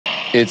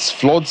It's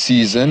flood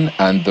season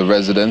and the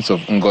residents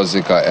of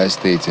Ngozika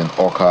Estate in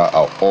Oka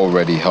are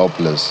already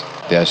helpless.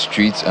 Their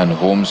streets and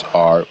homes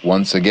are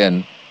once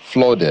again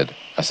flooded,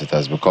 as it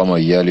has become a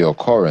yearly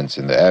occurrence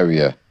in the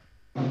area.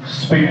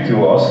 Speak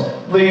to us.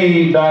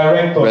 The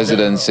director.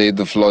 Residents say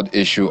the flood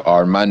issue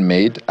are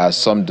man-made, as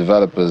some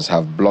developers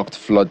have blocked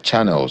flood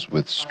channels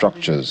with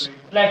structures.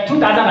 Like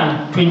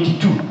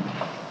 2022,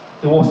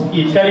 it was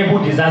a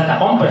terrible disaster,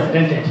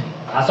 unprecedented,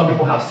 as some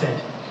people have said.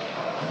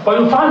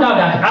 But we found out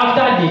that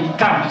after the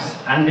camps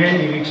and then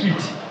the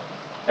retreat,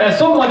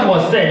 so much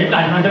was said even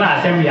at the National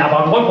Assembly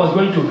about what was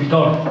going to be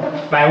done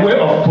by way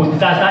of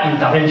post-disaster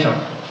intervention.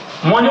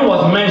 Money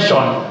was mentioned,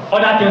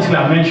 other things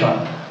were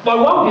mentioned. But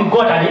what we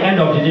got at the end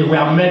of the day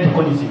were mere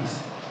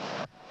mechanisms.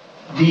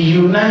 The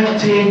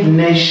United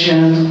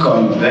Nations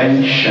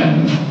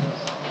Convention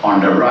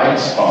on the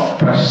Rights of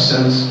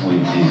Persons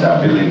with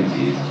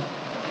Disabilities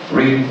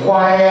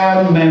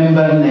require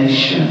member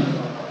nations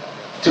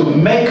to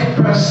make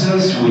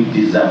persons with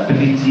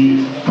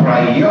disability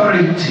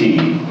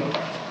priority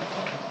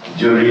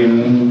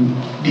during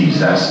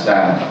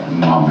disaster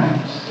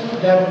moments.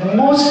 That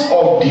most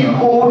of the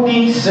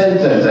holding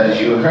centers,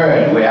 as you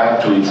heard, we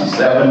have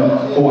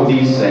 27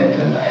 holding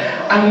centers,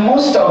 and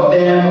most of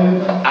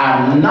them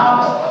are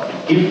not,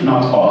 if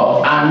not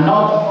all, are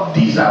not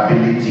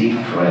disability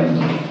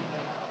friendly.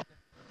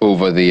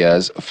 Over the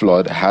years,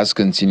 flood has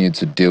continued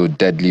to deal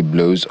deadly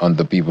blows on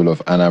the people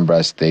of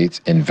Anambra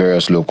State in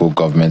various local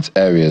government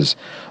areas.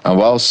 And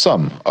while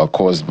some are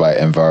caused by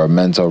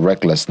environmental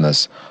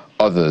recklessness,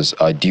 others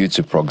are due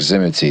to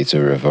proximity to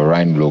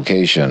riverine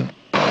location.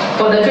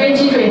 For the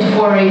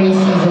 2024 rainy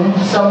season,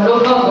 some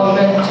local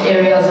government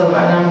areas of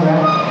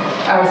Anambra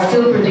are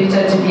still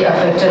predicted to be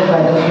affected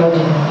by the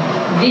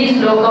flooding.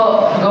 These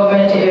local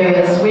government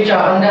areas, which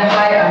are under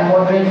high and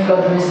moderate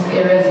flood risk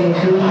areas,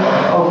 include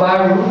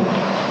Obaru,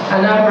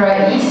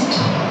 Anambra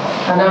East,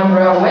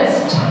 Anambra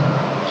West,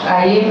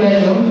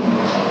 Ayamelum,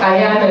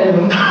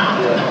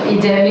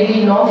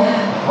 Idemili North,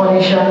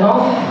 Onitsha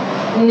North,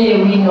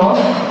 Nnewi North,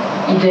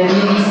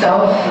 Idemili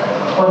South,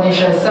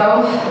 Onitsha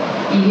South,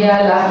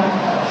 Iliala,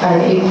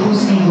 and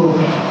Ekusigo.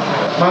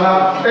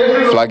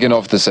 Flagging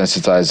off the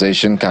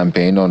sensitization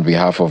campaign on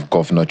behalf of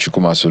Governor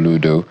Chukwuma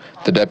Soludo,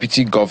 the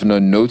Deputy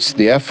Governor notes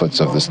the efforts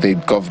of the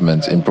state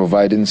government in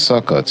providing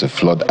succor to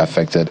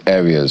flood-affected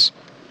areas.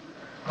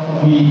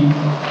 We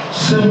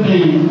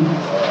simply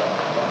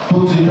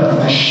put it as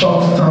the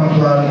short-term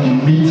plan,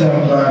 the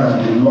mid-term plan,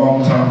 and the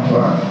long-term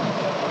plan.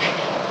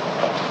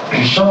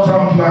 The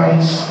short-term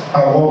plans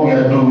are what we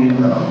are doing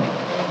now,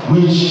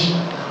 which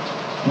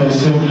may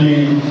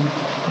simply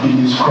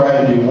be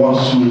described in one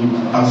swoop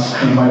as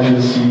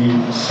emergency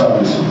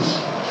services.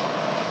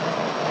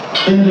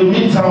 In the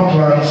mid-term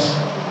plans,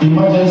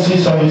 emergency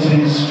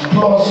services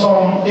plus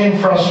some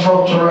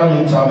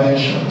infrastructural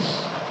interventions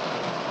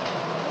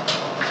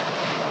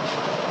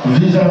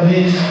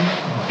vis-a-vis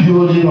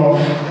building of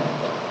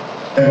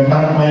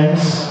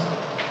embankments,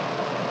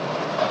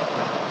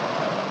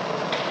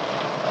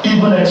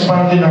 even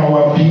expanding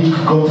our big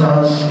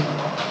gutters,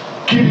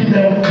 keeping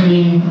them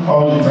clean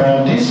all the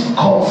time. This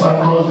cuts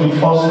across the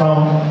first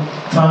term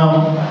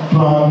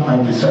plan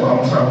and the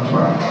second term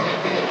plan.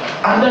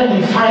 And then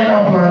the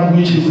final plan,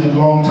 which is the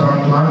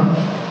long-term plan,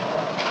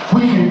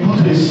 which will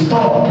put a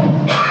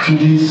stop to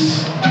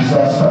this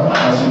disaster,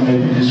 as it may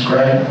be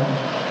described,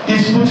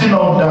 is putting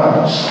up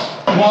dams.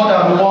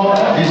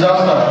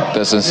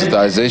 The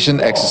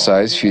sensitization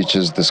exercise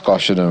features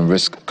discussion on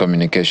risk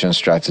communication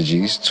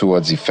strategies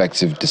towards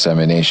effective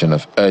dissemination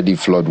of early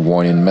flood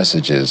warning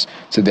messages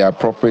to the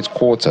appropriate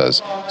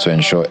quarters to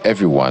ensure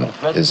everyone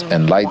is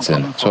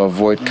enlightened to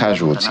avoid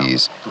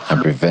casualties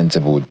and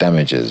preventable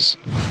damages.